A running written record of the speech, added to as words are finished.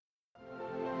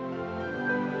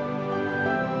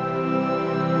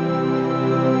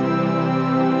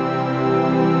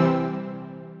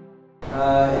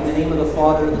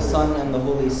Son, and the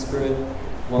Holy Spirit,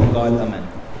 one God. Amen.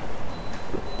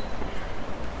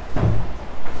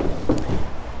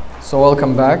 So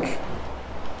welcome back.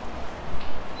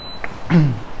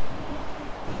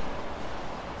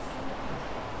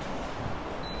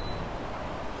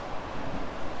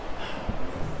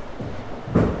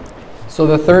 So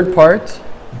the third part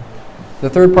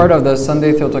of the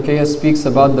Sunday Theotokia speaks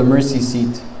about the mercy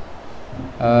seat.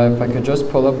 If I could just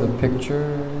pull up the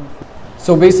picture.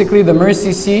 So basically the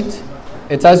mercy seat,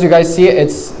 it's as you guys see it,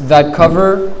 it's that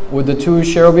cover with the two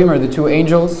cherubim or the two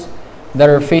angels that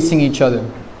are facing each other.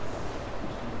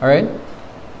 Alright?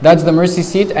 That's the mercy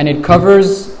seat, and it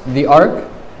covers the ark.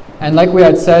 And like we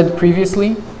had said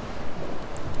previously,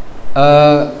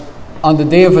 on the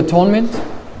Day of Atonement,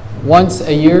 once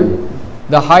a year,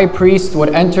 the high priest would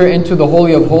enter into the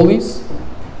Holy of Holies,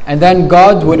 and then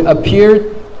God would appear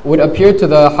to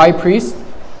the high priest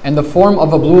in the form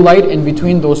of a blue light in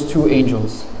between those two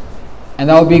angels. And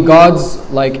that would be God's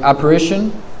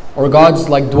apparition, or God's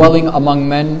dwelling among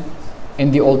men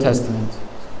in the Old Testament.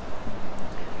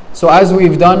 So as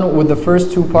we've done with the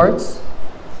first two parts,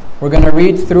 we're going to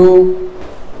read through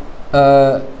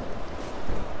the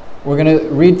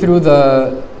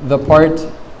part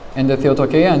in the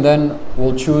Theotokia, and then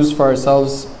we'll choose for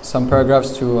ourselves some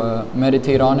paragraphs to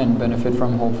meditate on and benefit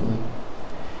from, hopefully.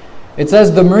 It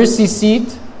says, the mercy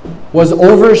seat was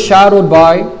overshadowed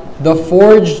by the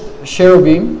forged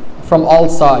cherubim from all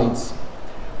sides,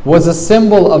 was a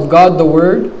symbol of God the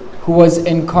Word, who was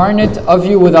incarnate of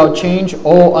you without change,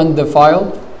 O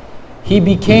undefiled. He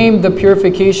became the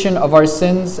purification of our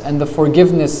sins and the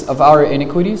forgiveness of our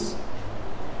iniquities.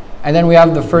 And then we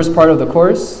have the first part of the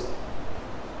chorus.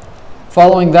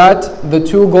 Following that, the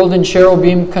two golden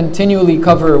cherubim continually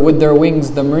cover with their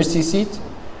wings the mercy seat,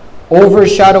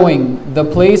 overshadowing the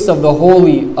place of the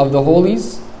Holy of the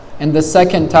Holies in the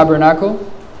second tabernacle.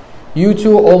 You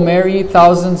too, O Mary,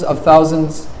 thousands of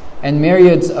thousands and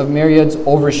myriads of myriads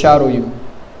overshadow you,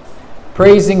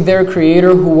 praising their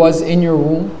Creator who was in your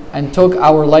womb and took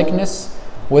our likeness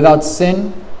without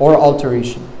sin or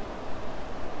alteration.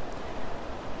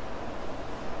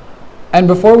 And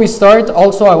before we start,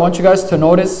 also I want you guys to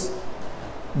notice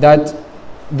that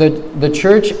the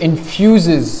church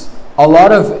infuses a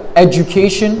lot of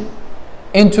education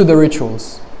into the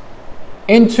rituals,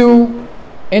 into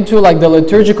the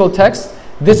liturgical text.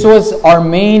 This was our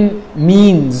main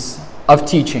means of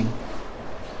teaching.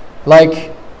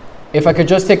 If I could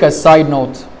just take a side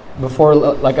note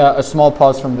before, a small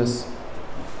pause from this.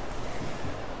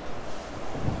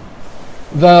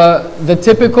 The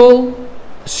typical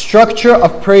structure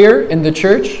of prayer in the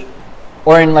church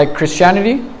or in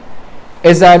Christianity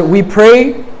is that we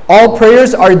pray, all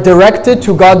prayers are directed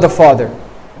to God the Father.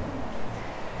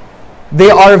 They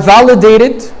are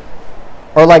validated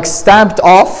or stamped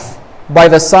off by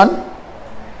the Son,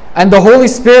 and the Holy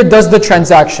Spirit does the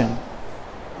transaction.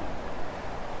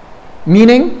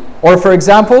 Meaning, or for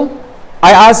example,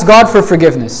 I ask God for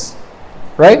forgiveness,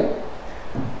 right?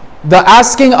 The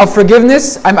asking of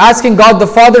forgiveness, I'm asking God the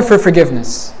Father for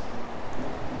forgiveness.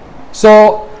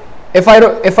 So, if I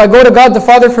go to God the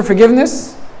Father for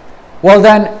forgiveness, well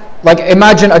then,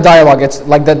 imagine a dialogue. It's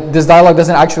that this dialogue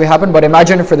doesn't actually happen, but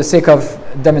imagine it for the sake of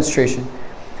demonstration.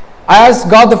 I ask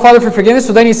God the Father for forgiveness,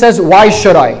 so then He says, why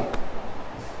should I?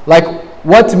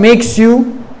 What makes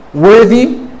you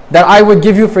worthy that I would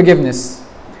give you forgiveness?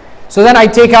 So then I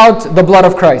take out the blood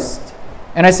of Christ,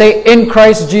 and I say, in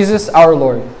Christ Jesus our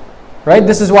Lord. Right?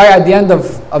 This is why at the end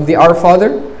of the Our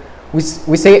Father, we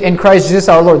say, in Christ Jesus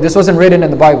our Lord. This wasn't written in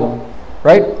the Bible.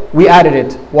 Right? We added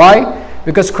it. Why?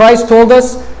 Because Christ told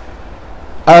us,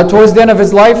 towards the end of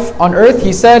His life on earth,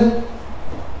 He said,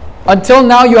 until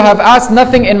now you have asked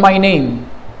nothing in my name.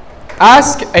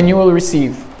 Ask and you will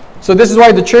receive. So this is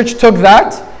why the church took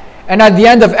that, and at the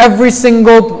end of every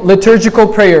single liturgical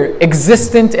prayer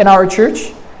existent in our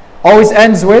church, always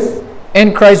ends with,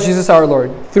 in Christ Jesus our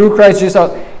Lord. Through Christ Jesus our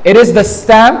Lord. It is the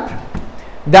stamp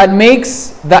that makes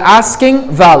the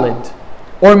asking valid,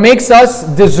 or makes us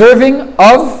deserving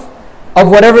of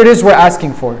whatever it is we're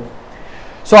asking for.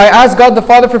 So I ask God the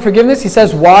Father for forgiveness. He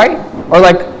says, why? Or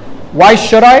why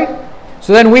should I?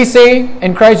 So then we say,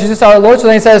 in Christ Jesus our Lord. So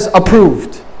then He says,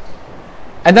 approved.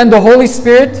 And then the Holy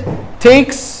Spirit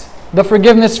takes the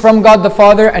forgiveness from God the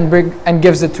Father and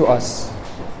gives it to us.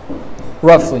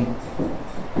 Roughly.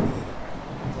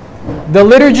 The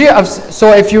liturgy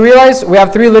so if you realize, we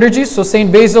have three liturgies. So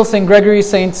St. Basil, St. Gregory,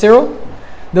 St. Cyril.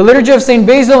 The liturgy of St.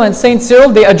 Basil and St. Cyril,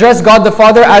 they address God the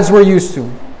Father as we're used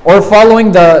to, or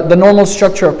following the normal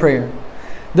structure of prayer.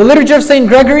 The liturgy of St.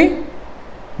 Gregory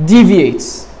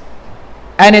deviates,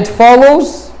 and it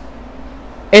follows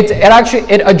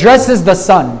it addresses the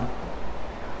Son,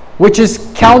 which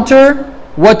is counter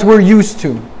what we're used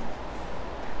to.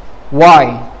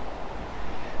 Why?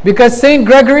 Because Saint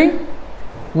Gregory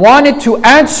wanted to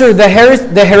answer the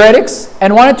heretics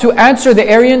and wanted to answer the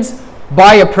Arians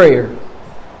by a prayer,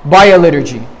 by a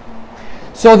liturgy.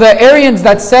 So the Arians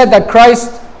that said that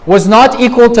Christ was not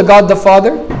equal to God the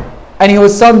Father, and he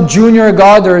was some junior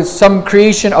God or some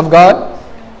creation of God,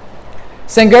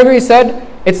 St. Gregory said,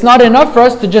 it's not enough for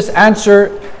us to just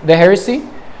answer the heresy,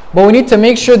 but we need to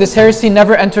make sure this heresy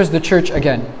never enters the church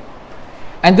again.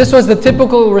 And this was the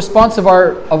typical response of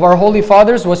our Holy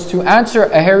Fathers, was to answer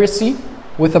a heresy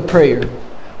with a prayer,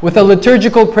 with a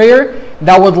liturgical prayer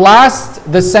that would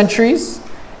last the centuries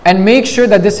and make sure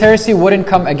that this heresy wouldn't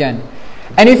come again.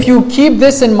 And if you keep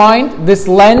this in mind, this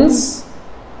lens,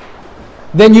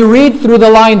 then you read through the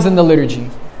lines in the liturgy.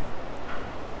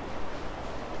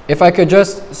 If I could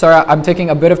just, sorry, I'm taking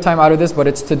a bit of time out of this, but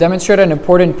it's to demonstrate an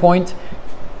important point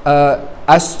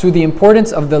as to the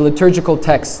importance of the liturgical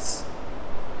texts.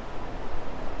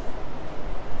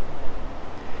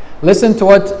 Listen to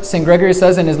what St. Gregory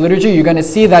says in his liturgy. You're going to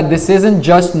see that this isn't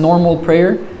just normal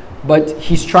prayer, but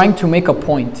he's trying to make a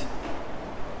point.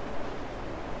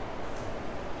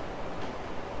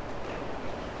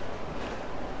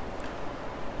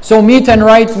 So meet and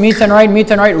write,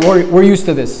 we're used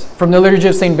to this from the liturgy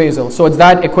of St. Basil. So it's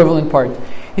that equivalent part.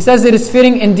 He says, it is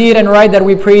fitting indeed and right that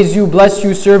we praise you, bless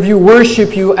you, serve you,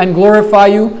 worship you, and glorify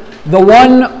you, the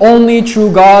one only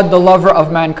true God, the lover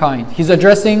of mankind. He's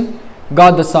addressing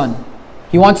God the Son.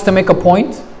 He wants to make a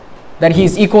point that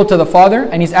he's equal to the Father,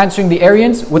 and he's answering the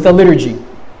Arians with a liturgy,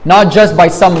 not just by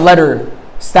some letter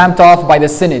stamped off by the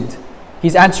synod.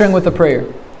 He's answering with a prayer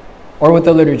or with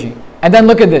a liturgy. And then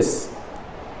look at this.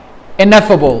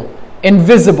 Ineffable,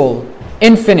 invisible,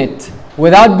 infinite,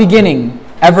 without beginning,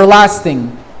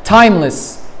 everlasting,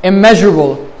 timeless,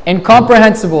 immeasurable,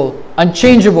 incomprehensible,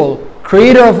 unchangeable,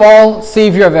 creator of all,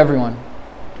 savior of everyone.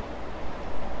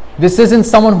 This isn't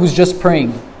someone who's just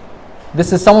praying.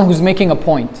 This is someone who's making a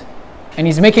point. And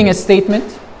he's making a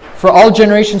statement for all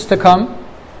generations to come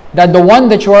that the one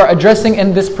that you are addressing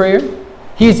in this prayer,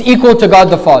 he is equal to God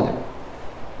the Father.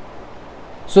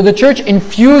 So the church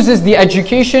infuses the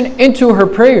education into her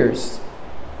prayers.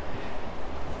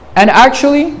 And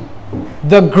actually,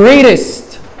 the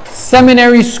greatest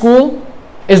seminary school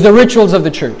is the rituals of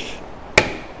the church.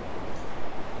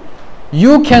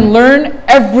 You can learn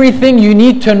everything you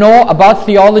need to know about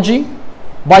theology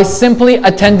by simply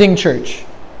attending church.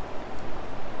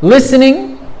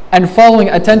 Listening and following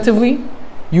attentively,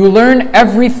 you learn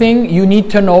everything you need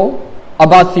to know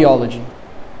about theology.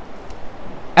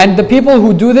 And the people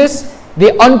who do this,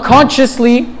 they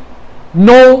unconsciously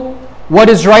know what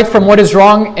is right from what is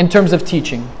wrong in terms of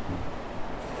teaching.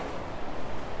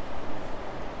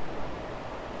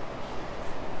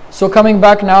 So coming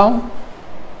back now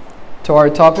to our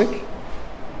topic.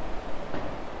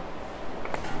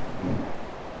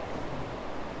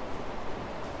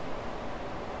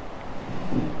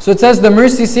 So it says, the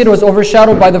mercy seat was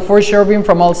overshadowed by the four cherubim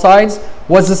from all sides,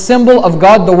 was a symbol of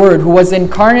God the Word, who was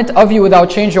incarnate of you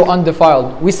without change or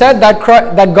undefiled. We said that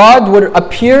God would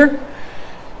appear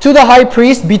to the high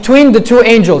priest between the two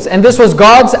angels, and this was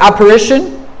God's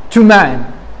apparition to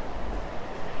man.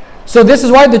 So this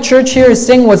is why the church here is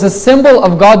saying was a symbol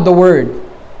of God the Word.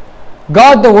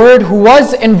 God the Word, who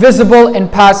was invisible in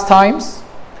past times,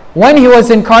 when he was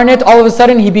incarnate, all of a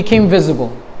sudden he became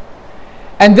visible.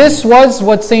 And this was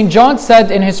what St. John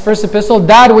said in his first epistle,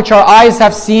 that which our eyes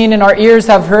have seen and our ears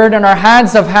have heard and our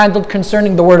hands have handled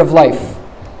concerning the word of life.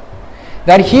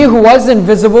 That he who was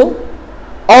invisible,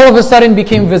 all of a sudden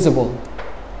became visible.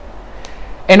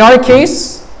 In our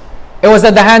case, it was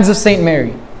at the hands of St.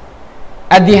 Mary.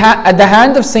 At the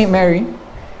hand of St. Mary,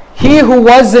 he who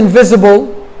was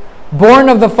invisible, born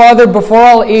of the Father before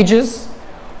all ages,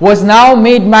 was now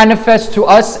made manifest to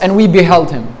us, and we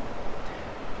beheld him.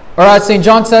 Or as St.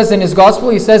 John says in his Gospel,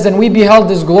 he says, and we beheld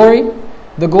his glory,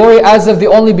 the glory as of the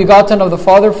only begotten of the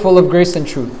Father, full of grace and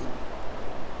truth.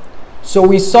 So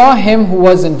we saw him who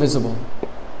was invisible.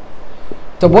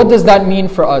 So what does that mean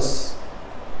for us?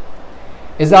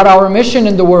 Is that our mission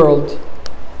in the world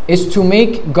is to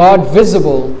make God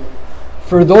visible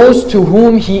for those to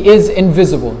whom he is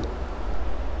invisible.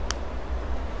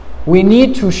 We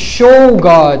need to show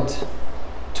God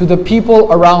to the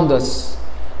people around us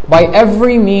by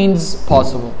every means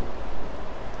possible.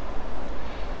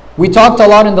 We talked a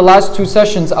lot in the last two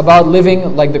sessions about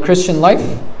living like the Christian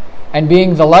life and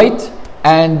being the light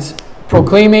and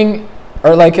proclaiming,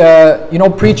 or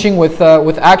preaching with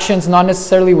actions, not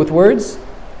necessarily with words.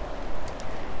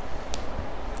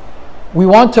 we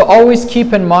want to always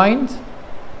keep in mind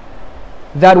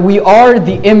that we are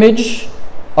the image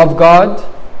of God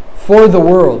for the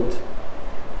world.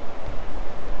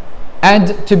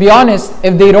 And to be honest,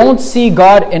 if they don't see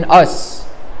God in us,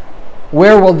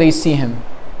 where will they see Him?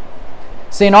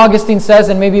 St. Augustine says,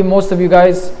 and maybe most of you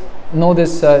guys know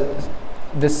this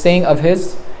saying of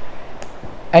his,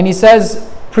 and he says,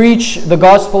 preach the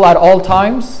gospel at all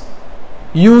times,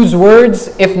 use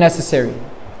words if necessary.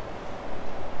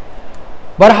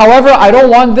 But however, I don't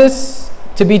want this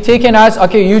to be taken as,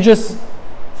 okay, you just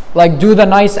like do the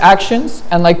nice actions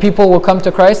and like people will come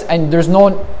to Christ and there's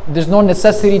no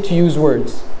necessity to use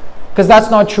words. Because that's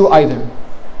not true either.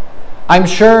 I'm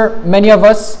sure many of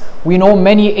us, we know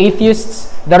many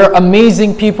atheists that are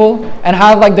amazing people and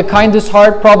have like the kindest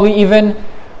heart, probably even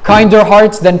kinder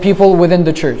hearts than people within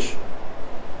the church.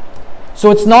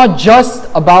 So it's not just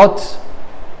about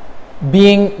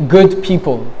being good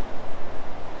people.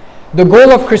 The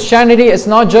goal of Christianity is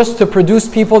not just to produce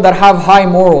people that have high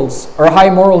morals or high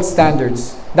moral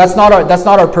standards. That's not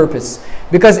our purpose.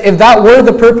 Because if that were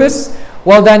the purpose,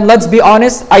 well then let's be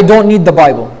honest, I don't need the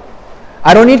Bible.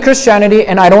 I don't need Christianity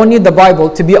and I don't need the Bible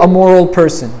to be a moral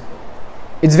person.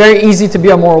 It's very easy to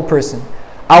be a moral person.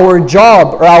 Our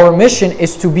job or our mission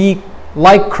is to be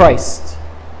like Christ.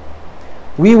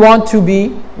 We want to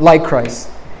be like Christ.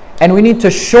 And we need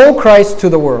to show Christ to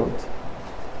the world.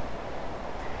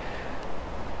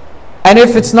 And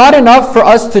if it's not enough for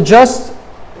us to just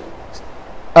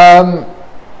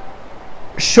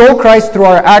show Christ through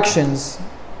our actions,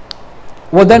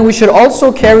 well then we should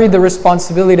also carry the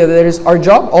responsibility that it is our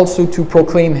job also to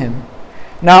proclaim Him.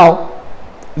 Now,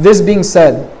 this being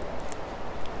said,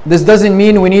 this doesn't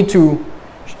mean we need to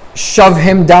shove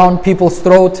Him down people's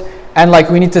throat and like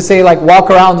we need to say like walk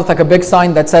around with like a big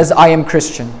sign that says I am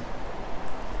Christian.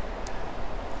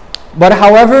 But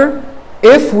however,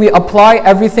 if we apply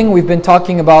everything we've been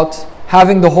talking about,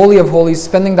 having the Holy of Holies,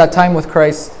 spending that time with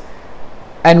Christ,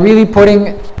 and really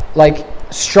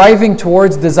striving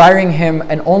towards desiring Him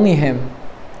and only Him,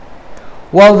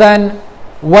 well then,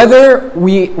 whether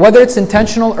it's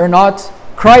intentional or not,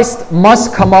 Christ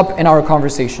must come up in our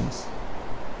conversations.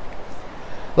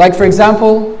 Like for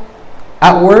example,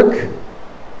 at work,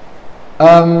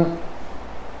 no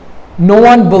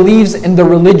one believes in the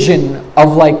religion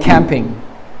of like camping.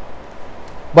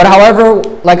 But however,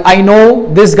 like I know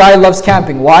this guy loves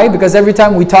camping. Why? Because every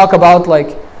time we talk about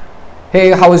like,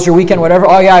 hey, how was your weekend, whatever,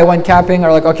 oh yeah, I went camping,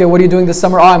 or like, okay, what are you doing this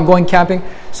summer? Oh, I'm going camping.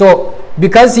 So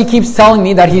because he keeps telling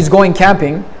me that he's going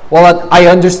camping, well, I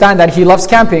understand that he loves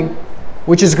camping,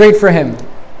 which is great for him.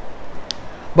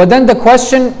 But then the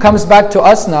question comes back to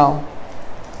us now.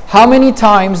 How many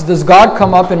times does God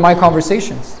come up in my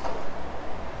conversations?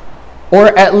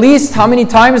 Or at least how many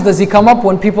times does He come up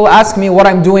when people ask me what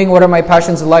I'm doing, what are my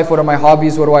passions in life, what are my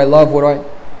hobbies, what do I love,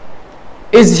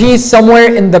 Is He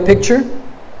somewhere in the picture?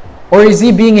 Or is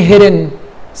He being hidden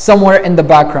somewhere in the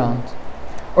background?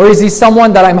 Or is He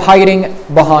someone that I'm hiding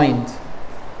behind?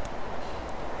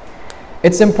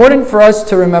 It's important for us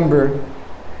to remember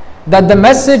that the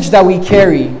message that we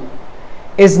carry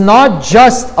is not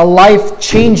just a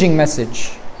life-changing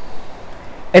message.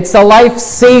 It's a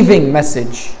life-saving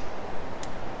message.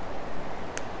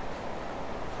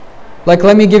 Like,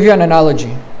 let me give you an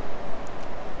analogy.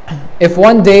 If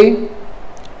one day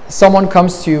someone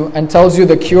comes to you and tells you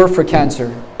the cure for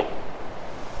cancer,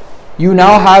 you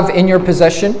now have in your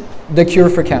possession the cure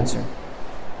for cancer.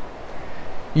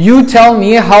 You tell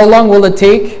me how long will it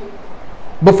take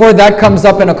before that comes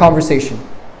up in a conversation,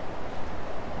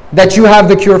 that you have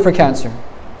the cure for cancer.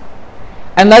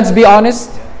 And let's be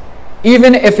honest,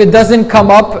 even if it doesn't come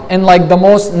up in like the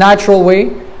most natural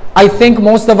way, I think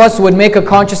most of us would make a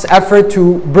conscious effort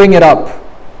to bring it up.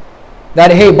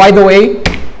 That, hey, by the way,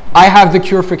 I have the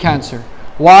cure for cancer.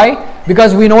 Why?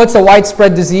 Because we know it's a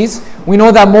widespread disease. We know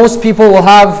that most people will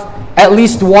have at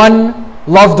least one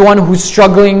loved one who's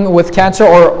struggling with cancer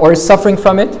or is suffering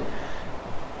from it.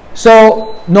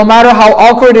 So no matter how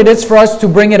awkward it is for us to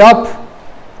bring it up,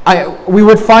 we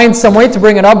would find some way to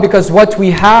bring it up, because what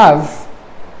we have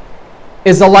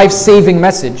is a life-saving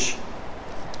message.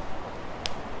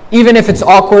 Even if it's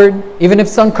awkward, even if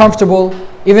it's uncomfortable,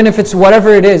 even if it's whatever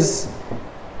it is,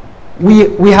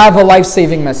 we have a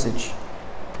life-saving message.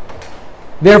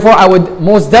 Therefore, I would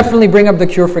most definitely bring up the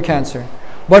cure for cancer.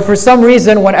 But for some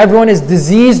reason, when everyone is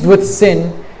diseased with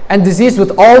sin and diseased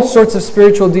with all sorts of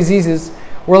spiritual diseases,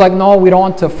 we're like, no, we don't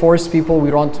want to force people,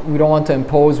 we don't want to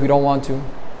impose, we don't want to.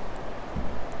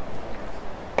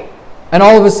 And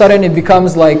all of a sudden it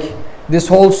becomes like this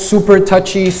whole super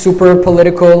touchy, super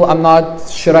political,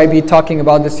 should I be talking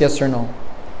about this, yes or no?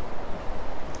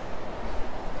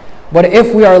 But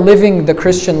if we are living the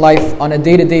Christian life on a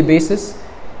day-to-day basis,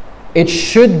 it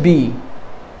should be,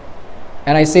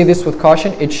 and I say this with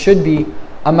caution, it should be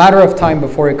a matter of time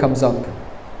before it comes up.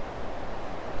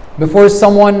 Before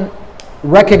someone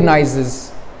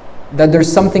recognizes that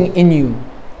there's something in you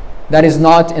that is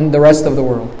not in the rest of the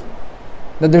world.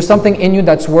 That there's something in you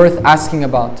that's worth asking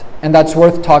about and that's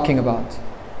worth talking about.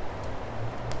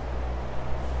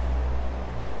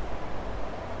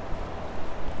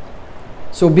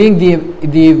 So being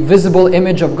the visible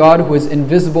image of God who is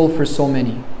invisible for so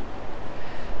many.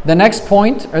 The next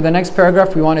point, or the next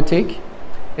paragraph we want to take,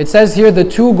 it says here, the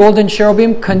two golden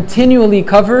cherubim continually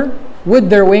cover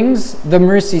with their wings the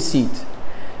mercy seat.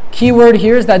 Key word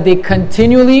here is that they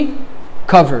continually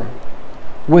cover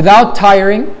without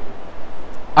tiring.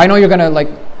 I know you're going to, like,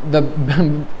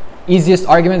 the easiest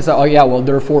argument is that, oh yeah, well,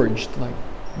 they're forged. Like,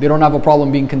 they don't have a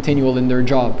problem being continual in their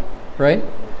job, right?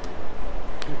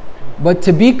 But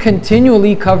to be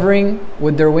continually covering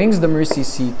with their wings the mercy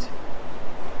seat,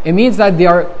 it means that they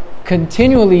are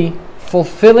continually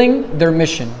fulfilling their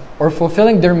mission or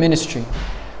fulfilling their ministry,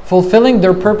 fulfilling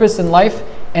their purpose in life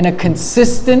in a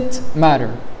consistent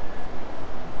manner.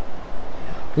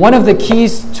 One of the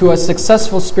keys to a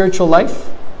successful spiritual life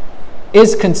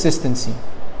is consistency.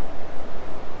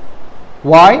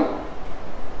 Why?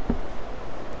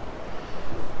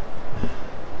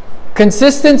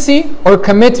 Consistency or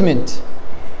commitment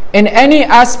in any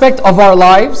aspect of our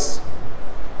lives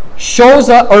shows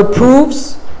or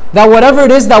proves that whatever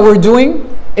it is that we're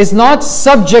doing is not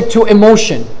subject to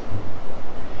emotion.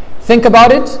 Think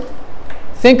about it.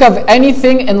 Think of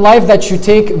anything in life that you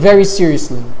take very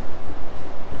seriously.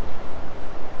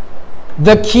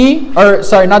 The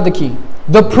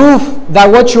proof that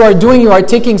what you are doing, you are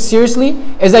taking seriously,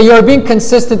 is that you are being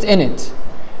consistent in it.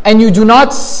 And you do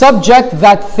not subject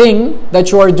that thing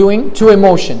that you are doing to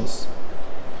emotions.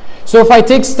 So if I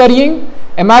take studying,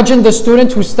 imagine the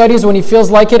student who studies when he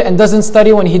feels like it and doesn't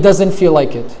study when he doesn't feel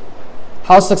like it.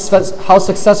 How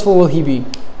successful will he be?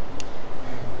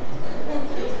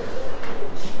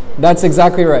 That's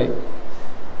exactly right.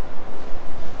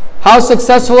 How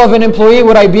successful of an employee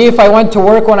would I be if I went to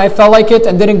work when I felt like it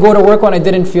and didn't go to work when I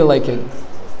didn't feel like it?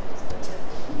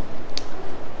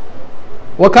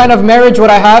 What kind of marriage would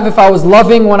I have if I was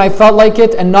loving when I felt like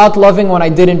it and not loving when I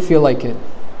didn't feel like it?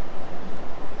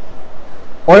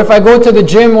 Or if I go to the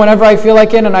gym whenever I feel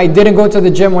like it and I didn't go to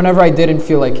the gym whenever I didn't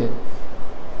feel like it?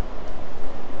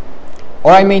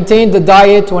 Or I maintained the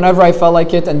diet whenever I felt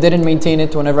like it and didn't maintain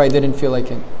it whenever I didn't feel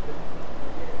like it?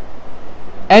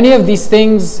 Any of these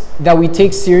things that we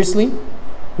take seriously,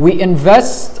 we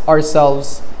invest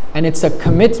ourselves, and it's a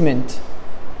commitment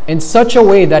in such a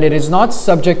way that it is not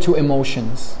subject to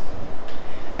emotions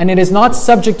and it is not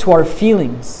subject to our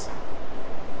feelings.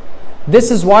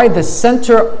 This is why the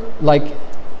center,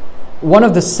 one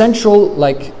of the central,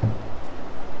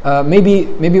 maybe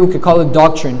we could call it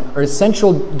doctrine, or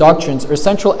central doctrines or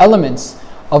central elements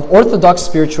of Orthodox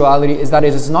spirituality is that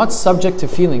it is not subject to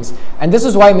feelings. And this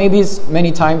is why maybe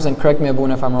many times, and correct me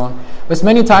Abuna if I'm wrong, but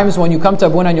many times when you come to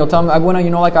Abuna and you'll tell me, Abuna,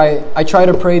 I try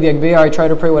to pray the Agbeya, I try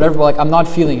to pray whatever, but I'm not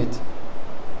feeling it.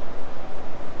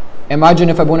 Imagine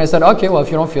if Abuna said, okay, well, if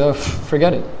you don't feel it,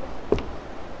 forget it.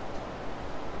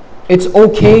 It's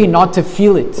okay not to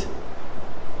feel it.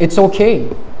 It's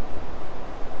okay.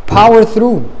 Power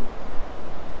through.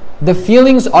 The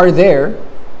feelings are there.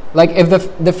 If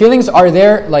the feelings are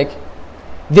there,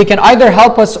 they can either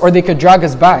help us or they could drag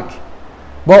us back.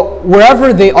 But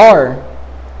wherever they are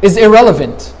is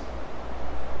irrelevant.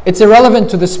 It's irrelevant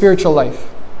to the spiritual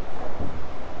life.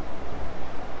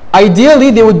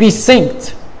 Ideally, they would be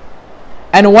synced.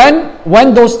 And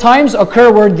when those times occur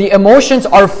where the emotions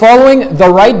are following the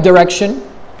right direction,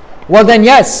 well then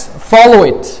yes, follow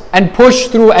it and push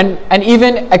through and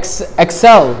even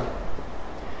excel.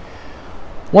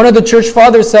 One of the church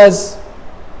fathers says,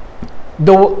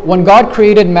 when God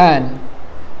created man,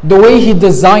 the way He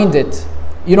designed it,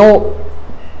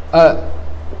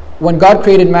 when God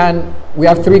created man, we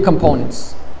have three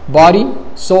components: body,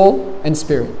 soul, and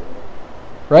spirit.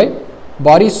 Right?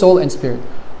 Body, soul, and spirit.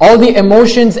 All the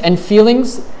emotions and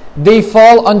feelings, they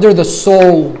fall under the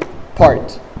soul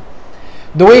part.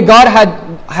 The way God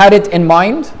had it in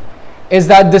mind is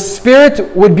that the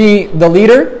spirit would be the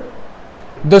leader,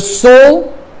 the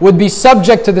soul would be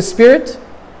subject to the spirit,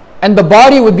 and the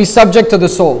body would be subject to the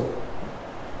soul.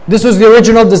 This was the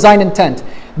original design intent.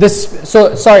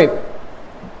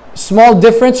 Small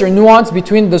difference or nuance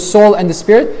between the soul and the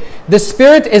spirit. The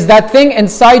spirit is that thing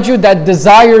inside you that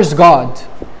desires God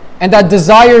and that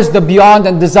desires the beyond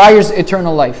and desires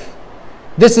eternal life.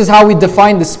 This is how we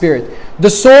define the spirit. The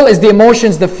soul is the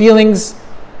emotions, the feelings,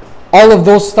 all of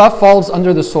those stuff falls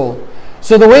under the soul.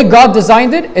 So the way God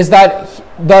designed it is that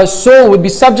the soul would be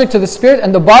subject to the spirit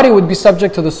and the body would be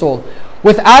subject to the soul.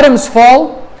 With Adam's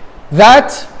fall,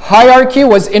 that hierarchy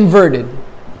was inverted.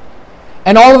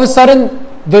 And all of a sudden,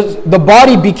 the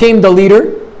body became the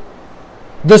leader,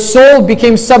 the soul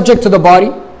became subject to the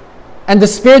body, and the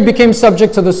spirit became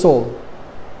subject to the soul.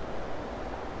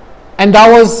 And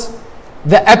that was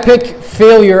the epic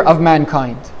failure of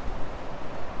mankind.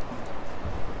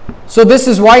 So this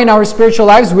is why in our spiritual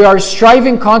lives we are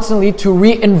striving constantly to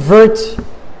reinvert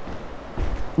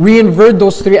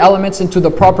those three elements into the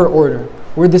proper order,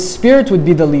 where the spirit would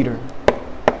be the leader.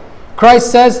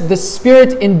 Christ says, the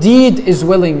spirit indeed is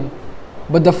willing,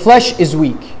 but the flesh is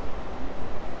weak.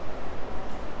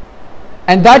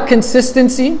 And that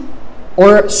consistency,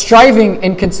 or striving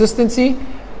in consistency,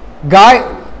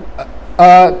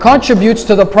 contributes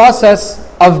to the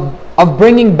process of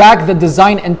bringing back the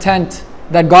design intent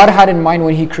that God had in mind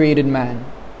when He created man.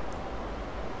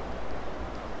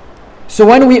 So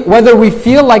whether we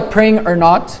feel like praying or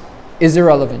not is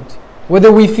irrelevant. Whether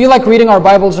we feel like reading our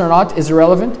Bibles or not is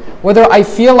irrelevant. Whether I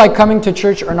feel like coming to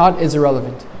church or not is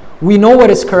irrelevant. We know what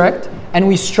is correct and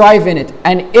we strive in it.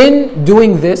 And in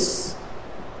doing this,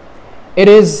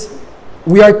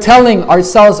 we are telling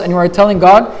ourselves and we are telling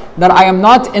God that I am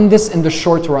not in this in the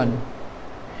short run.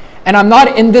 And I'm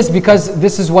not in this because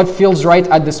this is what feels right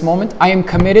at this moment. I am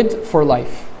committed for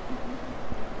life.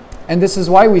 And this is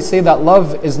why we say that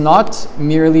love is not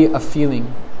merely a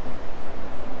feeling,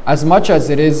 as much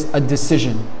as it is a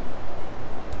decision.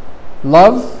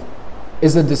 Love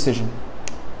is a decision.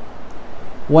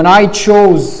 When I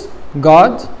chose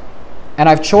God, and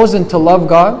I've chosen to love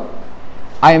God,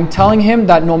 I am telling Him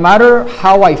that no matter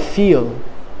how I feel,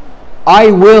 I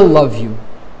will love you.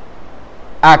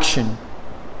 Action.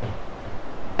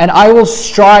 And I will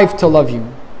strive to love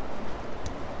you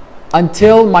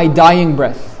until my dying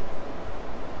breath.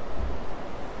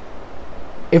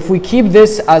 If we keep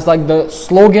this as like the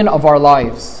slogan of our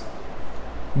lives,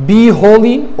 be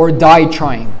holy or die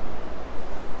trying.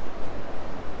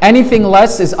 Anything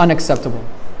less is unacceptable.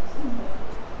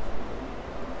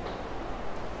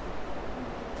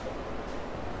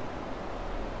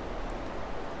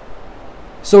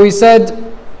 So he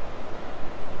said,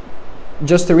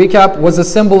 just to recap, was a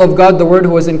symbol of God, the Word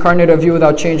who was incarnate of you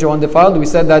without change or undefiled. We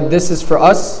said that this is for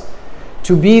us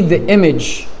to be the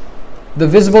image, the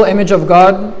visible image of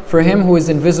God for Him who is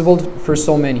invisible for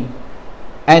so many.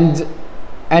 And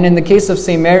in the case of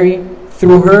St. Mary,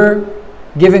 through her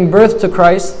giving birth to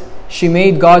Christ, she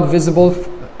made God visible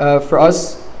for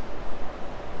us,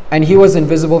 and He was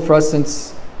invisible for us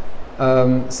since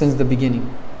the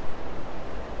beginning.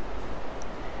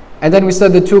 And then we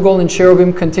said the two golden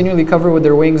cherubim continually cover with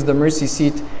their wings the mercy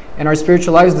seat. In our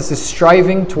spiritual lives, this is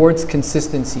striving towards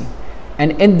consistency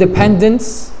and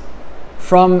independence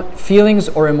from feelings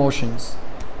or emotions.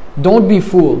 Don't be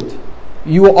fooled.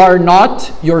 You are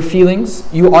not your feelings.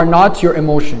 You are not your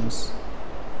emotions.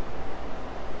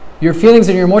 Your feelings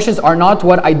and your emotions are not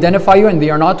what identify you, and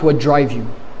they are not what drive you.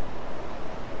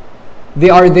 They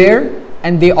are there,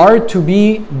 and they are to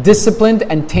be disciplined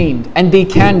and tamed, and they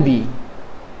can be.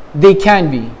 They can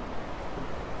be.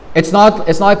 It's not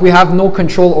like we have no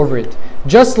control over it.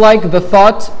 Just like the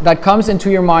thought that comes into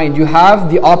your mind, you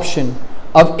have the option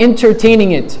of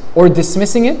entertaining it or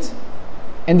dismissing it.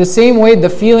 In the same way, the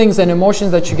feelings and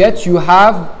emotions that you get, you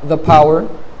have the power,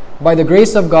 by the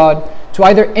grace of God, to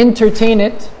either entertain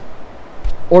it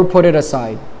or put it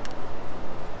aside.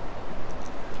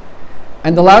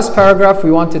 And the last paragraph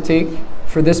we want to take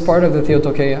for this part of the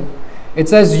Theotokeia, it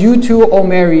says, you too, O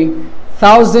Mary,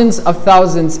 thousands of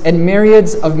thousands and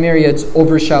myriads of myriads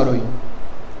overshadow you.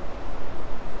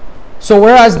 So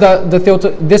whereas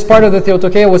this part of the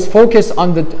Theotokeia was focused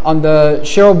on the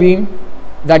cherubim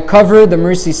that cover the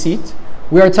mercy seat,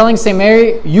 we are telling St.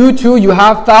 Mary, you too, you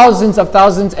have thousands of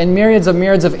thousands and myriads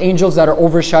of angels that are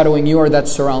overshadowing you or that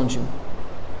surround you.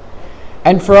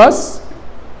 And for us,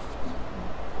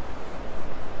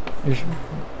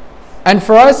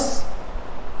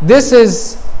 this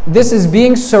is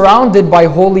being surrounded by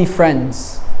holy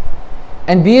friends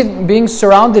and being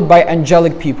surrounded by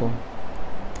angelic people.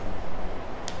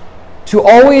 To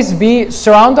always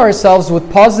surround ourselves with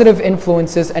positive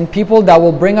influences and people that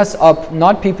will bring us up,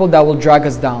 not people that will drag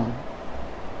us down.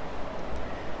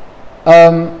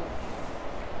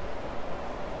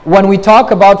 When we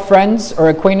talk about friends or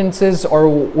acquaintances or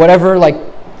whatever like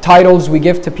titles we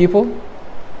give to people,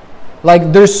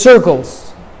 like there's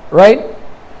circles, right?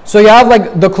 So you have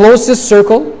like the closest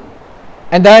circle,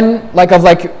 And then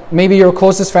maybe your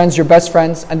closest friends, your best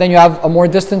friends, and then you have a more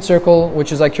distant circle,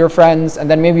 which is like your friends, and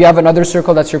then maybe you have another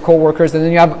circle that's your co-workers, and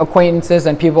then you have acquaintances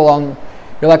and people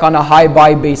you're like on a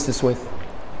high-buy basis with.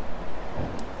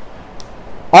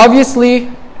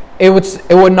 Obviously, it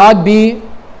would not be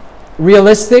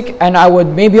realistic, and I would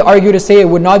maybe argue to say it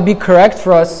would not be correct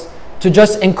for us to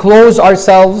just enclose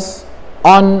ourselves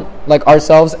on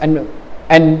ourselves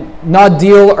and not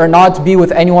deal or not be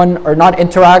with anyone or not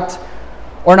interact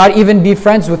or not even be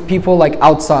friends with people like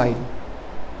outside.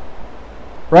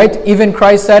 Right? Even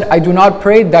Christ said, I do not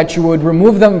pray that you would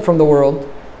remove them from the world,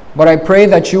 but I pray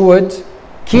that you would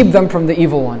keep them from the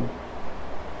evil one.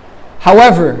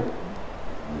 However,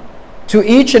 to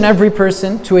each and every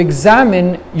person to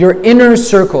examine your inner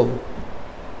circle,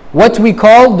 what we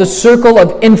call the circle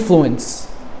of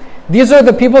influence. These are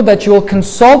the people that you will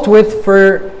consult with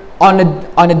on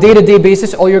a day-to-day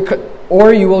basis, or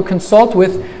you will consult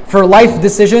with for life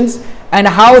decisions, and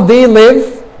how they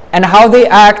live and how they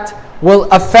act will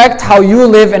affect how you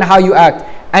live and how you act.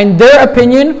 And their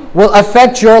opinion will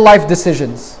affect your life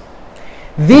decisions.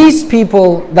 These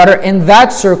people that are in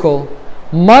that circle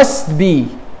must be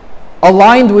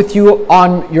aligned with you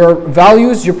on your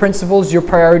values, your principles, your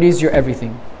priorities, your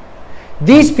everything.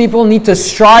 These people need to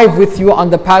strive with you on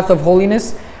the path of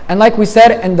holiness. And like we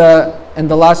said in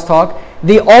the last talk,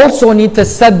 they also need to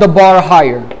set the bar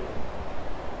higher.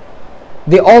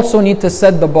 They also need to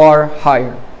set the bar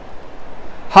higher.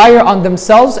 Higher on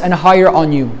themselves and higher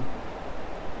on you.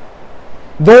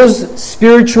 Those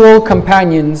spiritual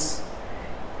companions,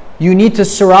 you need to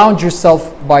surround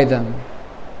yourself by them.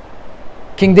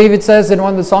 King David says in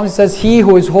one of the Psalms, he says, he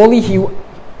who is holy,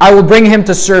 I will bring him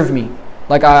to serve me.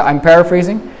 I'm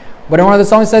paraphrasing. But in one of the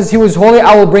Psalms it says, he who is holy,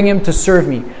 I will bring him to serve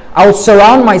me. I will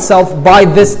surround myself by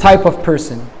this type of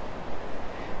person.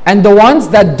 And the ones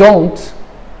that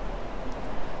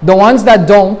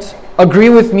don't agree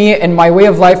with me in my way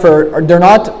of life, or they're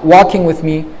not walking with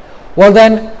me, well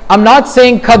then, I'm not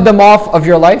saying cut them off of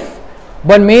your life,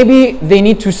 but maybe they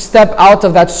need to step out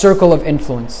of that circle of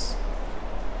influence.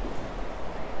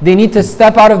 They need to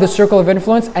step out of the circle of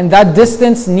influence, and that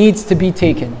distance needs to be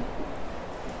taken.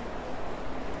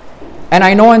 And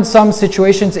I know in some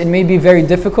situations it may be very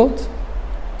difficult,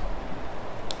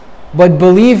 but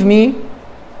believe me,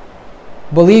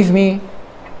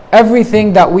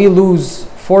 everything that we lose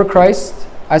for Christ,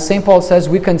 as St. Paul says,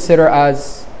 we consider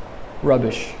as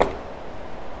rubbish.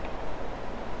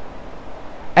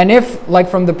 And if, like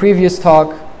from the previous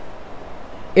talk,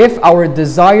 if our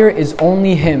desire is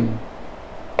only Him,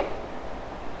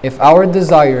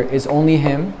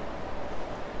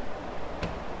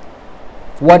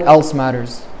 what else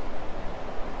matters?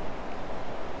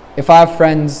 If I have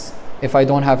friends, if I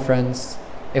don't have friends,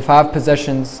 if I have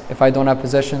possessions, if I don't have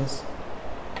possessions,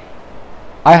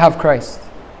 I have Christ.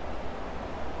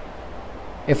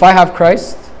 If I have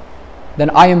Christ, then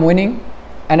I am winning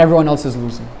and everyone else is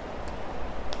losing.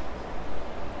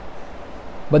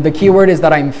 But the key word is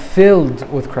that I'm filled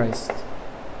with Christ.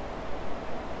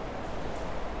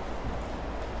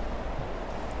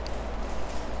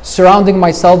 Surrounding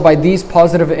myself by these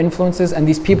positive influences and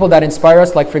these people that inspire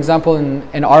us, like for example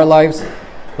in our lives,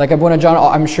 like Abuna John,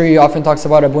 I'm sure he often talks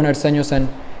about Abuna Arsenyos, and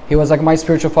he was like my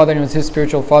spiritual father and he was his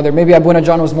spiritual father. Maybe Abuna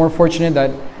John was more fortunate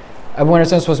that Abuna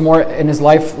Arsenyos was more in his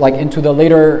life, like into the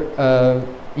later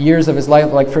years of his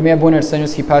life. Like for me, Abuna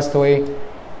Arsenyos, he passed away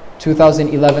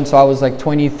 2011, so I was like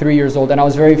 23 years old, and I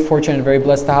was very fortunate and very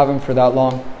blessed to have him for that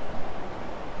long.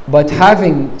 But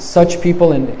having such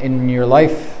people in your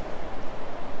life,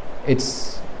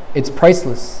 it's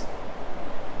priceless.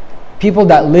 People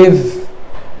that live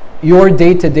your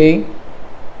day to day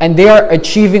and they are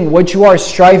achieving what you are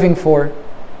striving for.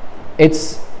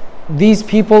 These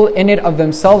people in it of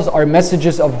themselves are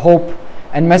messages of hope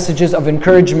and messages of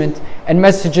encouragement and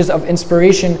messages of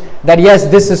inspiration that yes,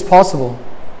 this is possible.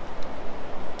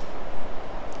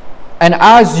 And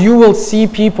as you will see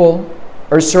people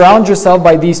or surround yourself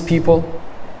by these people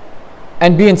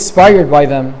and be inspired by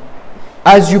them,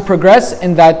 as you progress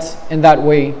in that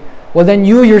way, well then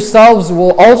you yourselves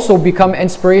will also become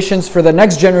inspirations for the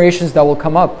next generations that will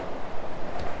come up.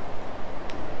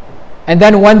 And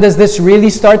then when does this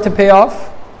really start to pay off?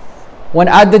 When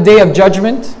at the day of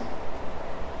judgment,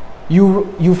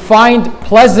 you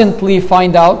pleasantly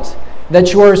find out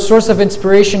that you are a source of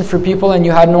inspiration for people and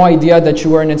you had no idea that you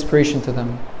were an inspiration to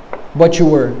them. But you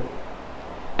were.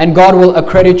 And God will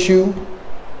accredit you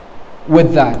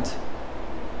with that.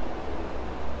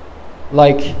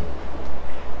 Like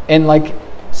in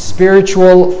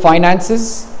spiritual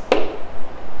finances,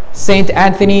 Saint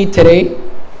Anthony today,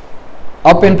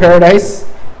 up in paradise,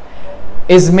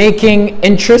 is making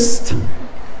interest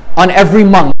on every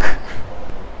monk.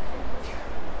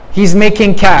 He's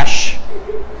making cash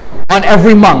on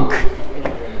every monk.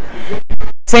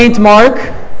 Saint Marc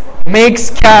makes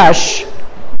cash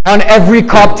on every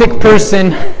Coptic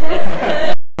person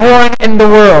born in the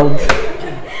world.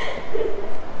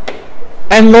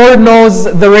 And Lord knows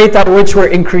the rate at which we're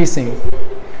increasing.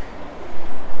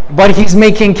 But he's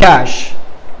making cash.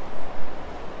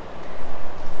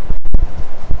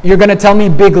 You're going to tell me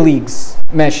big leagues.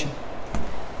 Mesh.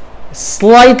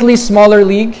 Slightly smaller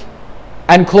league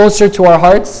and closer to our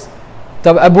hearts.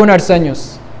 Abu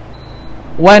Narsenyos.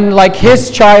 When like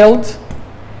his child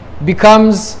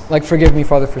becomes, like forgive me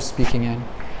Father for speaking in.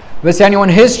 But when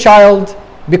his child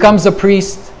becomes a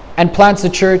priest and plants a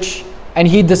church and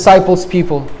he disciples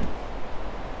people.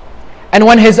 And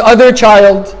when his other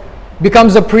child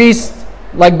becomes a priest,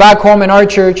 like back home in our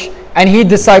church, and he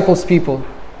disciples people.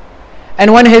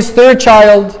 And when his third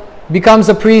child becomes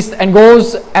a priest and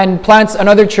goes and plants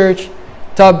another church,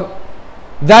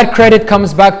 that credit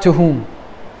comes back to whom?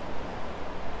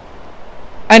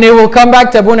 And it will come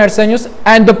back to Abu Narsenyos,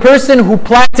 and the person who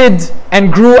planted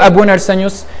and grew Abu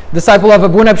Narsenyos, disciple of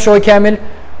Abu Nabshoy Kamil.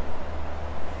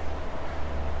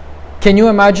 Can you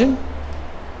imagine?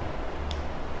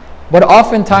 But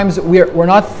oftentimes we're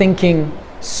not thinking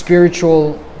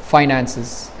spiritual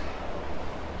finances.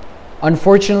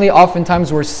 Unfortunately,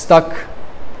 oftentimes we're stuck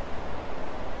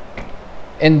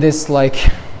in this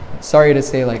sorry to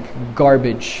say,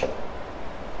 garbage.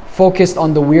 Focused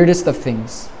on the weirdest of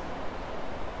things.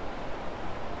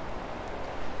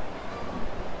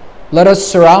 Let us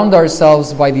surround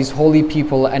ourselves by these holy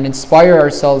people and inspire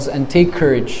ourselves and take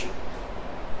courage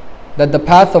that the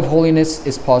path of holiness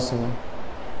is possible.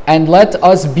 And let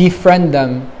us befriend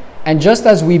them. And just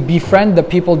as we befriend the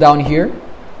people down here,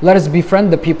 let us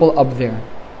befriend the people up there.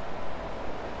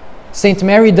 Saint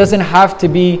Mary doesn't have to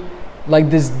be like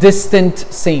this distant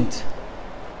saint.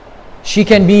 She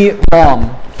can be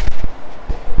mom.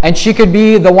 And she could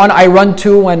be the one I run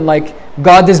to when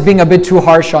God is being a bit too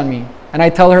harsh on me. And I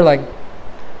tell her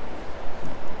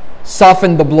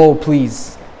soften the blow,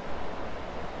 please.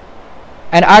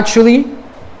 And actually,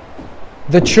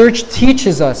 the church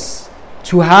teaches us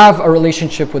to have a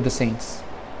relationship with the saints.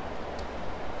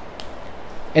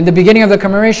 In the beginning of the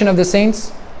commemoration of the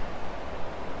saints,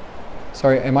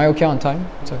 sorry, am I okay on time?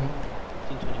 It's okay.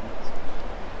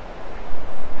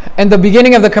 In the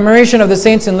beginning of the commemoration of the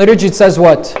saints in liturgy, it says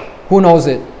what? Who knows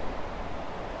it?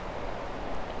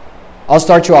 I'll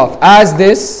start you off. As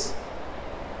this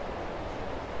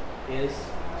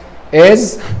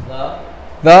is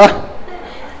the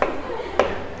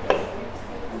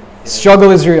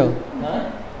struggle is real.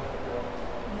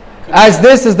 As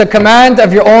this is the command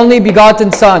of your only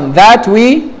begotten Son, that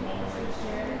we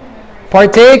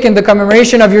partake in the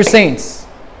commemoration of your saints.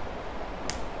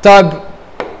 Did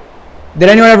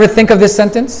anyone ever think of this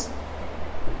sentence?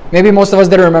 Maybe most of us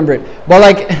didn't remember it.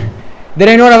 But did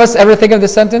anyone of us ever think of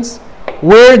this sentence?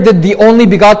 Where did the only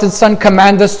begotten Son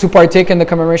command us to partake in the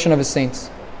commemoration of His saints?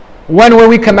 When were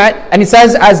we command? And He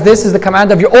says, as this is the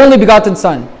command of your only begotten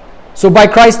Son. So by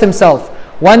Christ Himself.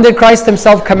 When did Christ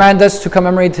Himself command us to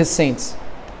commemorate His saints?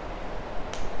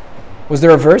 Was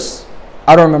there a verse?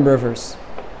 I don't remember a verse.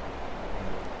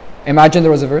 Imagine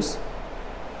there was a verse.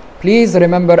 Please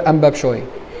remember Ambabshoy.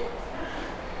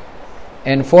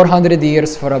 In 400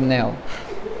 years from now.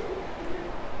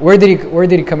 Where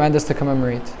did he command us to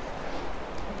commemorate?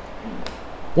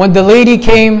 When the lady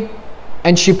came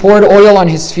and she poured oil on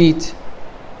His feet,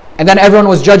 and then everyone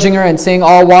was judging her and saying,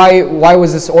 oh, why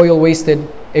was this oil wasted?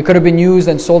 It could have been used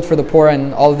and sold for the poor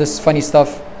and all this funny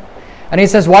stuff. And He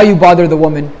says, why you bother the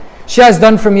woman? She has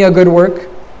done for me a good work.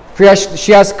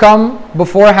 She has come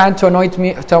beforehand to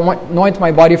anoint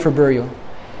my body for burial.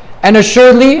 And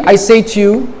assuredly, I say to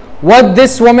you, what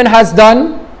this woman has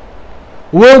done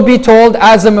will be told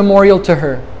as a memorial to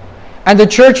her. And the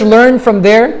church learned from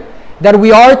there that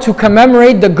we are to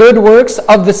commemorate the good works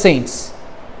of the saints.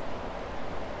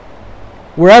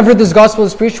 Wherever this gospel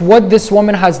is preached, what this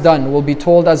woman has done will be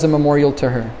told as a memorial to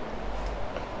her.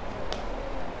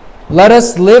 Let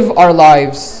us live our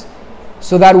lives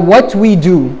so that what we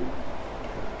do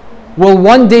will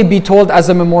one day be told as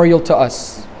a memorial to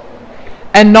us.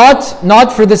 And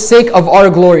not for the sake of our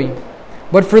glory,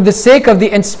 but for the sake of the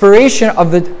inspiration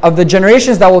of the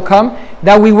generations that will come,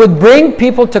 that we would bring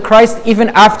people to Christ even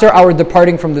after our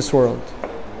departing from this world.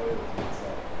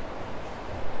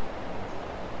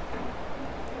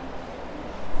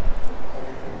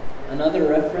 Another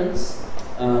reference,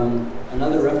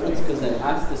 because I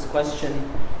asked this question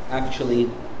actually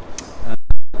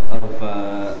of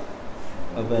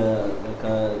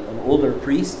an older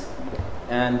priest,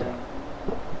 and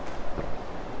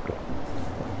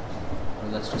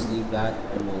let's just leave that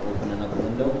and we'll open another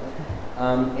window.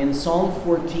 In Psalm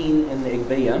 14 in the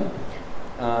Igbeya,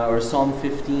 or Psalm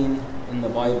 15 in the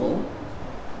Bible,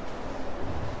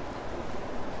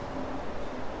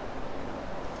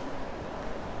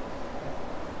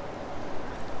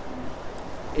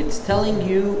 it's telling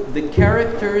you the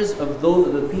characters of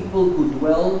the people who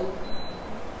dwell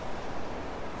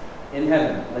in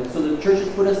heaven. Like, so the church has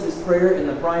put us this prayer in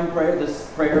the prime prayer, this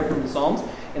prayer from the Psalms,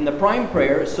 in the prime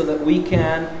prayer, so that we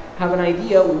can have an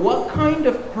idea what kind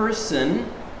of person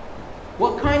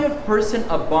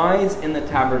abides in the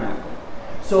tabernacle.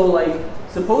 So like,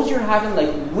 suppose you're having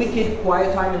like wicked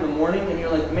quiet time in the morning and you're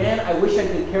like, man, I wish I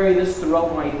could carry this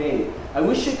throughout my day. I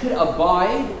wish I could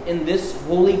abide in this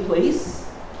holy place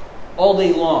all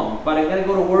day long, but I gotta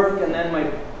go to work, and then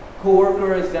my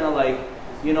coworker is gonna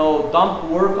dump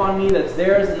work on me that's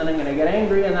theirs, and then I'm gonna get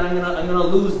angry, and then I'm gonna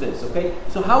lose this. Okay,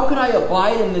 so how could I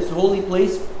abide in this holy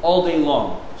place all day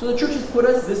long? So the church has put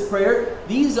us this prayer.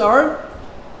 These are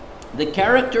the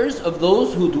characters of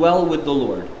those who dwell with the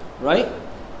Lord, right?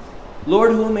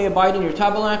 Lord, who may abide in your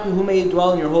tabernacle, who may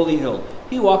dwell in your holy hill.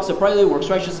 He walks uprightly, works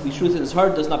righteously, truth in his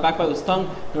heart, does not backbite with his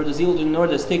tongue, nor does evil do, nor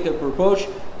does take up reproach,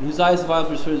 in whose eyes the vile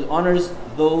pursues honors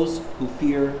those who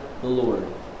fear the Lord.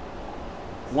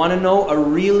 Want to know a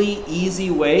really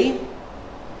easy way?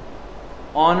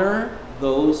 Honor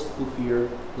those who fear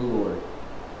the Lord.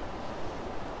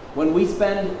 When we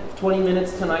spend 20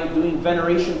 minutes tonight doing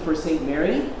veneration for St.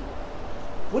 Mary,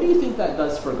 what do you think that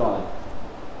does for God?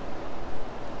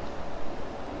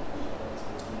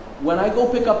 When I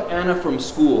go pick up Anna from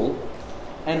school,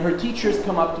 and her teachers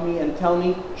come up to me and tell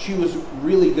me she was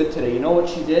really good today. You know what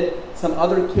she did? Some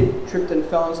other kid tripped and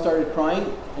fell and started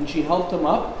crying, and she helped him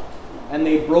up, and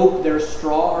they broke their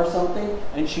straw or something,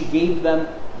 and she gave them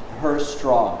her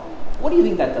straw. What do you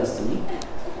think that does to me?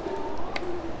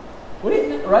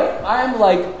 Right? I'm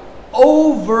like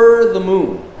over the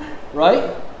moon,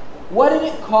 right? What did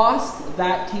it cost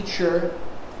that teacher,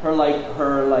 her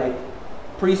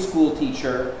preschool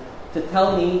teacher, to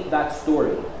tell me that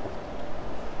story?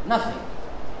 Nothing.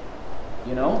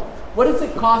 You know? What does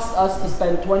it cost us to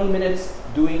spend 20 minutes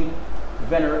doing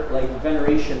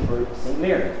veneration for St.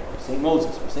 Mary, or St.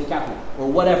 Moses, or St. Catherine,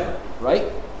 or whatever, right?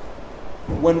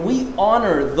 When we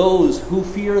honor those who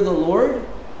fear the Lord,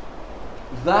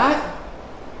 that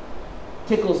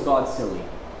tickles God silly.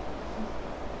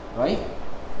 Right?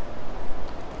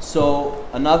 So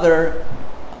another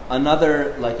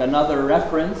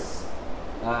reference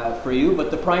for you,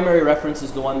 but the primary reference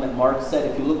is the one that Marc said.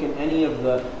 If you look in any of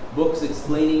the books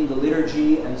explaining the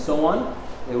liturgy and so on,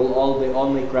 they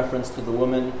all make reference to the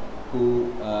woman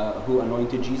who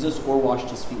anointed Jesus or washed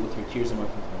his feet with her tears and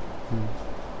wiped his feet.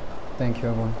 Thank you,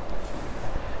 everyone.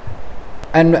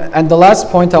 And the last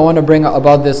point I want to bring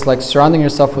about this, like surrounding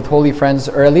yourself with holy friends,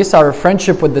 or at least our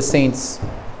friendship with the saints.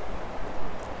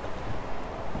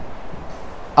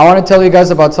 I want to tell you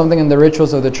guys about something in the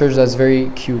rituals of the church that's very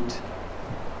cute.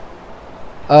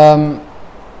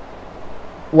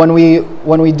 When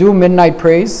we do midnight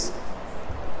praise,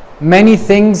 many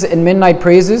things in midnight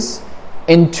praises,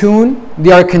 in tune,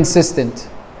 they are consistent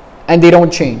and they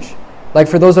don't change. Like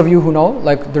for those of you who know,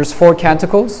 like there's 4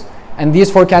 canticles, and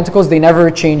these 4 canticles, they never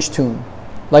change tune.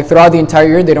 Like throughout the entire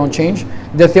year, they don't change.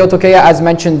 The Theotokeia, as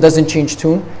mentioned, doesn't change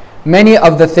tune. Many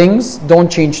of the things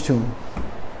don't change tune.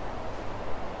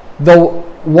 The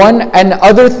one and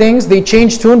other things, they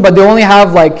change tune, but they only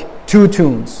have like 2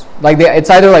 tunes. Like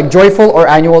it's either like joyful or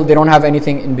annual. They don't have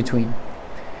anything in between.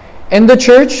 In the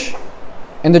church,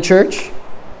 you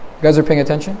guys are paying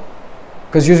attention?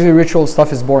 Because usually ritual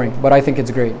stuff is boring, but I think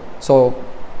it's great. So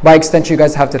by extension, you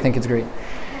guys have to think it's great.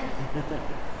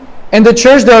 In the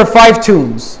church, there are 5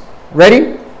 tunes.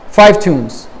 Ready? 5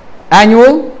 tunes.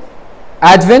 Annual,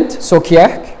 Advent, so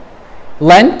Kiyak,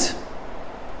 Lent,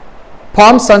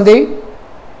 Palm Sunday,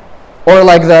 or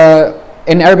like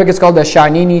in Arabic it's called the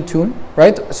Sha'nini tune,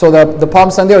 right? So the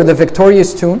Palm Sunday or the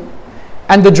victorious tune,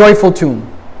 and the joyful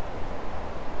tune.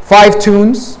 5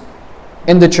 tunes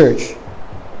in the church.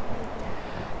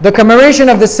 The commemoration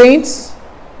of the saints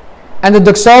and the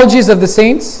doxologies of the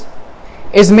saints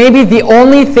is maybe the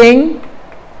only thing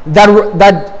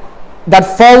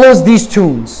that follows these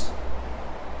tunes.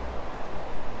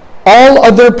 All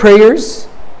other prayers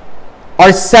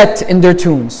are set in their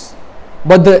tunes.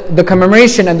 But the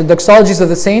commemoration and the doxologies of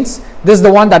the saints, this is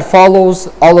the one that follows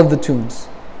all of the tunes.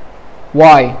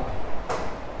 Why?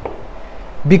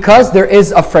 Because there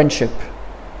is a friendship.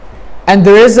 And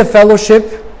there is a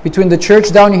fellowship between the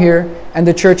church down here and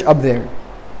the church up there.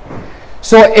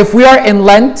 So if we are in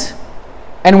Lent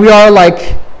and we are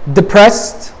like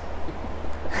depressed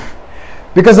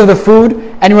because of the food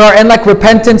and we are in like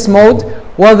repentance mode,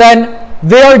 well then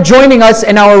they are joining us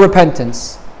in our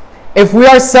repentance. If we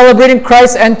are celebrating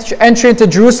Christ's entry into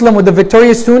Jerusalem with the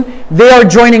victorious tune, they are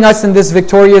joining us in this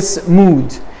victorious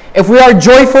mood. If we are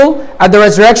joyful at the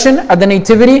resurrection, at the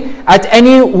nativity, at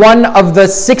any one of the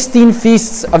 16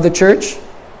 feasts of the church,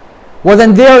 well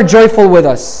then they are joyful with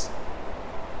us.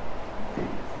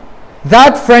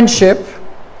 That friendship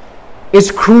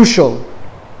is crucial.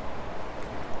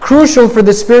 Crucial for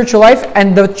the spiritual life,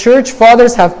 and the church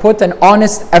fathers have put an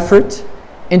honest effort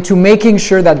into making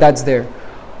sure that that's there.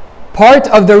 Part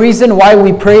of the reason why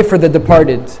we pray for the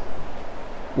departed.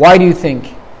 Why do you think?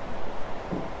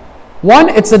 One,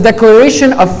 it's a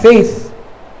declaration of faith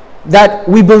that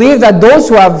we believe that those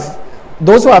who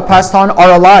have passed on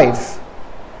are alive.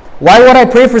 Why would I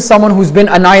pray for someone who's been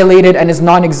annihilated and is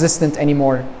non-existent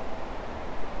anymore?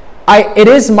 It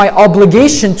is my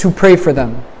obligation to pray for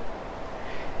them.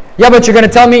 Yeah, but you're going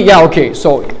to tell me, yeah, okay,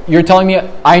 so you're telling me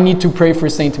I need to pray for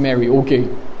Saint Mary, okay.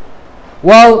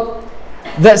 Well,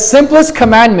 the simplest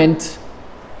commandment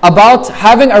about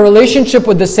having a relationship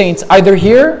with the saints, either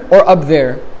here or up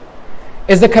there,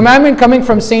 is the commandment coming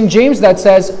from St. James that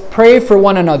says, pray for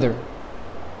one another.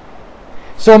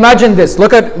 So imagine this,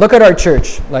 look at our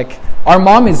church. Like, our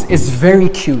mom is very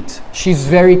cute. She's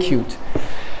very cute.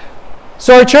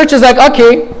 So our church is like,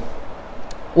 okay,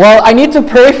 well, I need to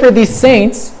pray for these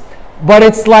saints, but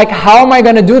it's like, how am I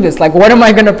going to do this? Like, what am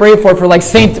I going to pray for like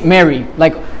Saint Mary?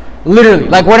 Like, literally,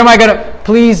 like, what am I going to,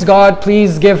 please God,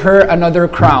 please give her another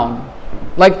crown.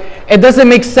 Like, it doesn't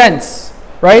make sense,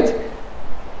 right?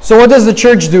 So what does the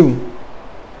church do?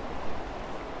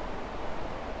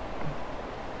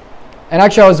 And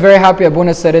actually, I was very happy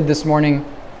Abuna said it this morning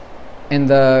in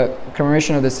the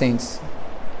commemoration of the saints.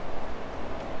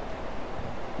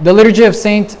 The liturgy of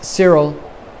Saint Cyril,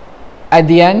 at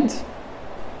the end,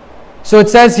 so it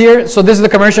says here, so this is the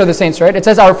commemoration of the saints, right? It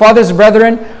says, our fathers,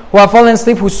 brethren, who have fallen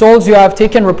asleep, whose souls you have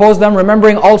taken, repose them,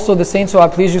 remembering also the saints who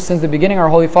have pleased you since the beginning, our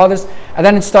holy fathers. And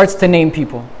then it starts to name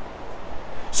people.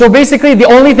 So basically, the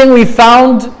only thing we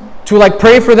found to like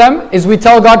pray for them is we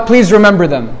tell God, please remember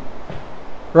them.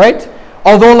 Right?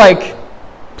 Although like,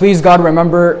 please God,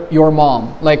 remember your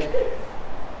mom. Like,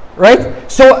 right?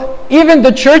 So even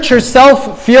the church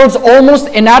herself feels almost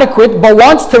inadequate, but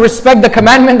wants to respect the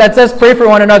commandment that says pray for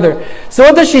one another. So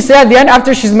what does she say at the end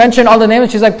after she's mentioned all the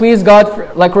names? She's like, please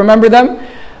God, like remember them.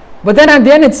 But then at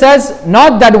the end it says,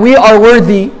 not that we are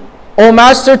worthy, O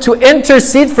Master, to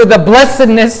intercede for the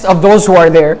blessedness of those who are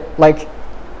there. Like,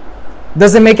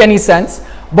 doesn't make any sense.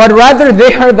 But rather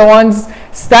they are the ones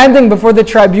standing before the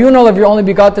tribunal of your only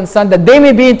begotten Son, that they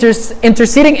may be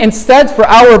interceding instead for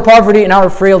our poverty and our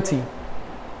frailty.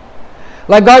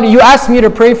 Like, God, you asked me to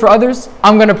pray for others,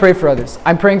 I'm going to pray for others.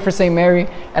 I'm praying for St. Mary,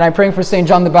 and I'm praying for St.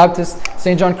 John the Baptist,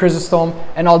 St. John Chrysostom,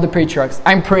 and all the patriarchs.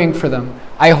 I'm praying for them.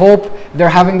 I hope they're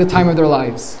having the time of their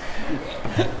lives.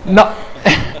 No,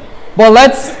 but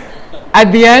let's,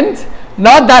 at the end,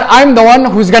 not that I'm the one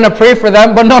who's going to pray for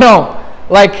them, but no.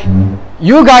 Like,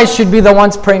 you guys should be the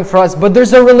ones praying for us. But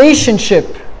there's a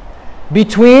relationship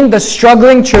between the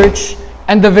struggling church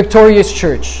and the victorious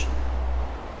church.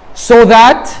 So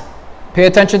that, pay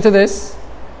attention to this,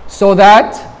 so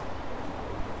that,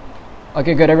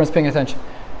 okay, good, everyone's paying attention.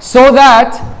 So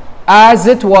that, as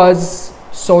it was,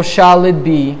 so shall it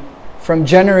be from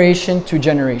generation to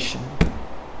generation.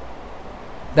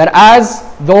 That as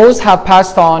those have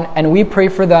passed on and we pray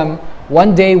for them,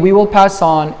 one day we will pass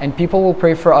on and people will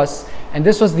pray for us. And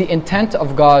this was the intent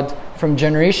of God from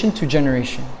generation to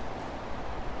generation.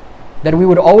 That we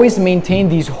would always maintain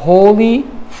these holy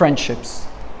friendships.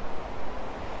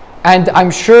 And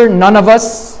I'm sure none of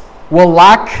us will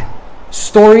lack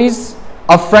stories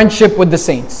of friendship with the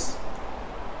saints.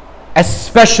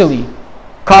 Especially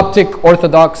Coptic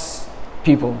Orthodox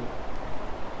people.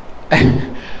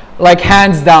 Like,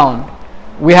 hands down.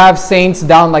 We have saints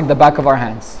down like the back of our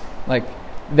hands. Like,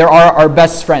 there are our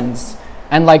best friends.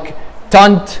 And like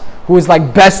Tant, who is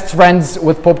like best friends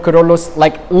with Pope Kyrillos,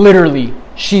 like literally,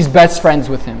 she's best friends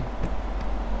with him.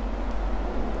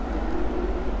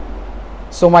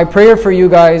 So my prayer for you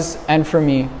guys and for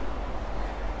me,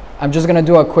 I'm just going to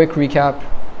do a quick recap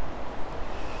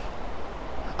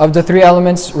of the three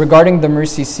elements regarding the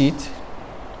mercy seat.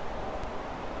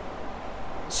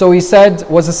 So he said,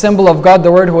 was a symbol of God,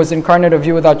 the Word who was incarnate of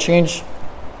you without change,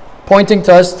 pointing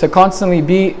to us to constantly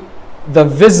be the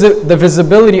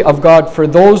visibility of God for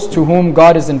those to whom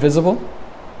God is invisible.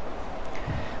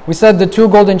 We said the two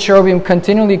golden cherubim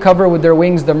continually cover with their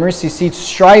wings the mercy seat,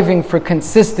 striving for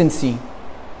consistency.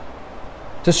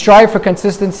 to strive for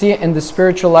consistency in the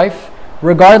spiritual life,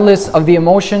 regardless of the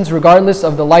emotions, regardless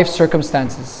of the life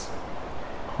circumstances.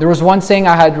 There was one saying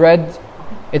I had read.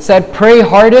 It said, pray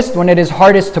hardest when it is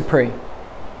hardest to pray.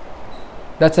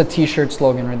 That's a t-shirt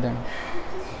slogan right there.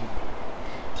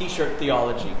 T-shirt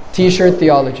theology. T-shirt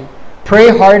theology.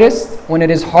 Pray hardest when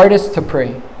it is hardest to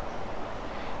pray.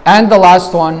 And the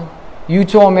last one, you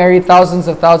too are married, thousands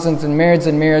and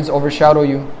myriads overshadow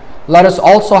you. Let us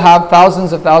also have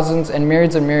thousands and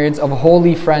myriads of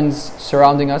holy friends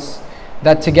surrounding us,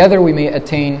 that together we may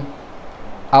attain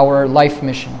our life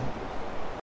mission.